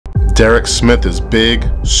Derek Smith is big,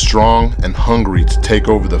 strong, and hungry to take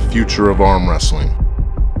over the future of arm wrestling.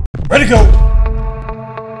 Ready to go!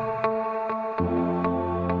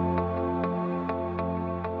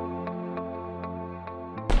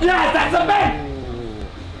 Yes, that's a man!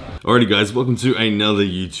 Alrighty guys, welcome to another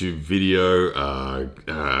YouTube video.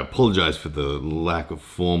 Apologize for the lack of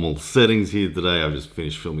formal settings here today. I've just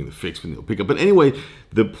finished filming the fix with Neil Pickup. But anyway,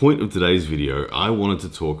 the point of today's video, I wanted to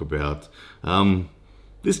talk about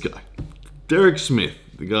this guy, Derek Smith,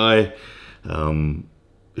 the guy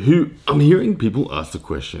who I'm hearing people ask the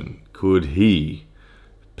question, could he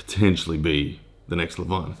potentially be the next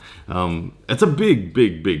Levan? It's a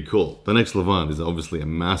big call. The next Levan is obviously a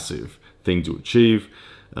massive thing to achieve.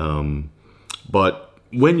 But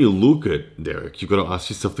when you look at Derek, you've got to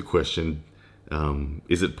ask yourself the question,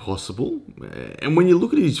 is it possible? And when you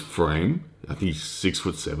look at his frame, I think he's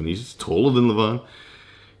 6'7", he's taller than Levan.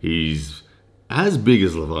 He's as big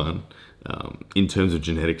as Levan in terms of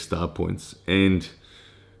genetic start points, and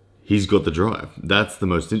he's got the drive. That's the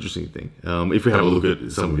most interesting thing. If we have a look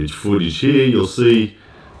at some of his footage here, you'll see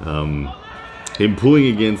him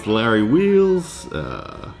pulling against Larry Wheels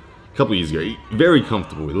a couple of years ago. Very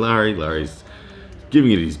comfortable with Larry. Larry's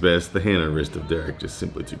giving it his best. The hand and wrist of Derek just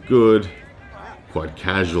simply too good. Quite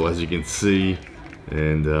casual, as you can see,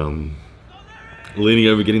 and leaning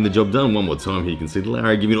over, getting the job done. One more time here, you can see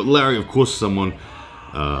Larry giving it. Larry, of course, someone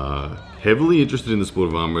heavily interested in the sport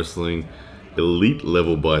of arm wrestling, elite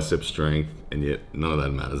level bicep strength, and yet none of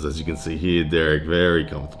that matters. As you can see here, Derek very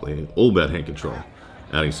comfortably, all about hand control,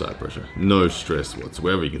 adding side pressure, no stress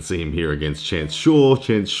whatsoever. You can see him here against Chance Shaw.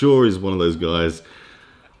 Chance Shaw is one of those guys,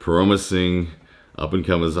 promising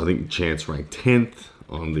up-and-comers. I think Chance ranked 10th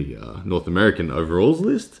on the North American overalls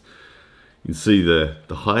list. You can see the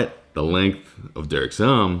height, the length of Derek's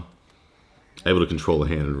arm, able to control the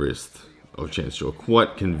hand and wrist of Chance Shaw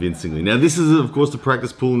quite convincingly. Now this is of course the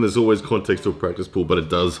practice pool, and there's always context to a practice pool, but it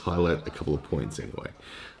does highlight a couple of points anyway.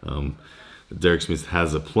 Derek Smith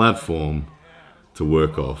has a platform to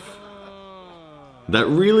work off that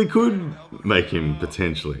really could make him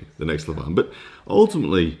potentially the next Levan. But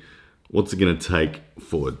ultimately, what's it going to take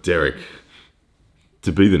for Derek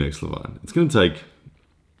to be the next Levan? It's going to take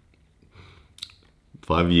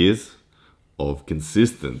 5 years of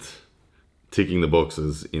consistent ticking the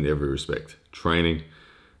boxes in every respect. Training,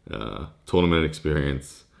 tournament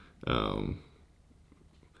experience, and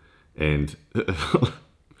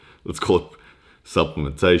let's call it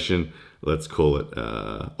supplementation, let's call it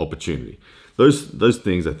opportunity. Those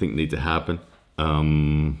things I think need to happen.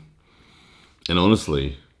 And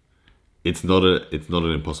honestly, it's not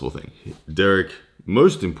an impossible thing. Derek,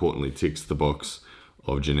 most importantly, ticks the box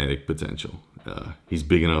of genetic potential. He's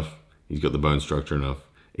big enough, he's got the bone structure enough,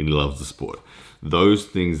 and he loves the sport. Those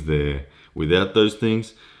things there, without those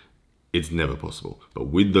things, it's never possible. But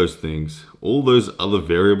with those things, all those other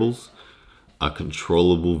variables are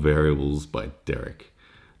controllable variables by Derek.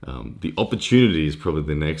 The opportunity is probably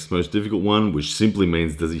the next most difficult one, which simply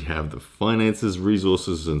means, does he have the finances,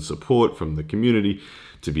 resources, and support from the community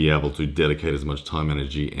to be able to dedicate as much time,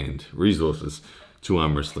 energy, and resources to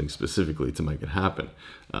arm wrestling specifically to make it happen?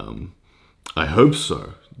 I hope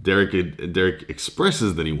so. Derek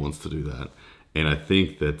expresses that he wants to do that, and I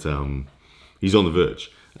think that he's on the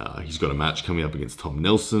verge. He's got a match coming up against Tom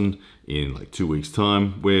Nelson in like 2 weeks'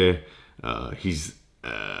 time, where he's,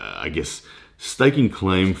 I guess, staking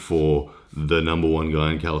claim for the #1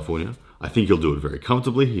 guy in California. I think he'll do it very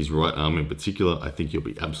comfortably. His right arm in particular, I think he'll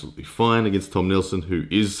be absolutely fine against Tom Nelson, who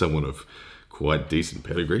is someone of quite decent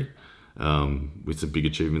pedigree, with some big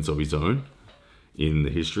achievements of his own in the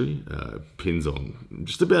history. Pins on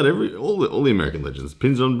just about all the American legends.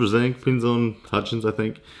 Pins on Brzenk, pins on Hutchins, I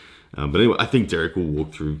think. But anyway, I think Derek will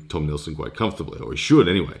walk through Tom Nelson quite comfortably, or he should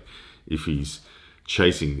anyway, if he's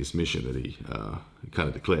chasing this mission that he kind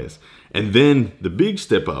of declares. And then the big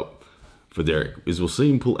step up for Derek is we'll see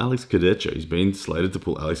him pull Alex Cadecha. He's been slated to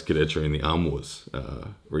pull Alex Cadecha in the Arm Wars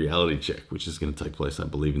reality check, which is going to take place, I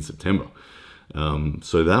believe, in September.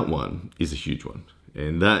 So that one is a huge one.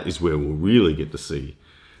 And that is where we'll really get to see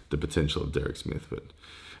the potential of Derek Smith. But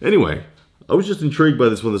anyway, I was just intrigued by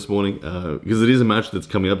this one this morning because it is a match that's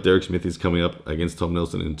coming up. Derek Smith is coming up against Tom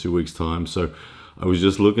Nelson in 2 weeks' time. So I was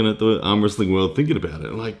just looking at the arm wrestling world, thinking about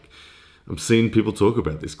it. Like, I'm seeing people talk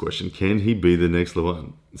about this question. Can he be the next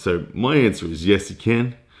Levan? So my answer is yes, he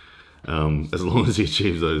can, as long as he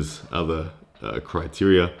achieves those other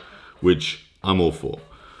criteria, which I'm all for.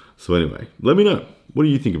 So anyway, let me know. What do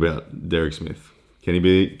you think about Derek Smith? Can he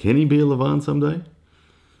be a Levan someday?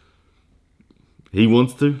 He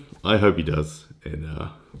wants to. I hope he does. And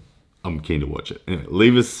I'm keen to watch it. Anyway,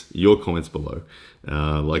 leave us your comments below.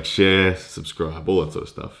 Like, share, subscribe, all that sort of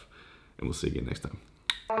stuff. And we'll see you again next time.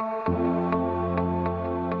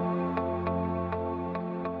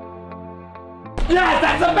 Yes,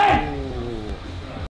 that's a man!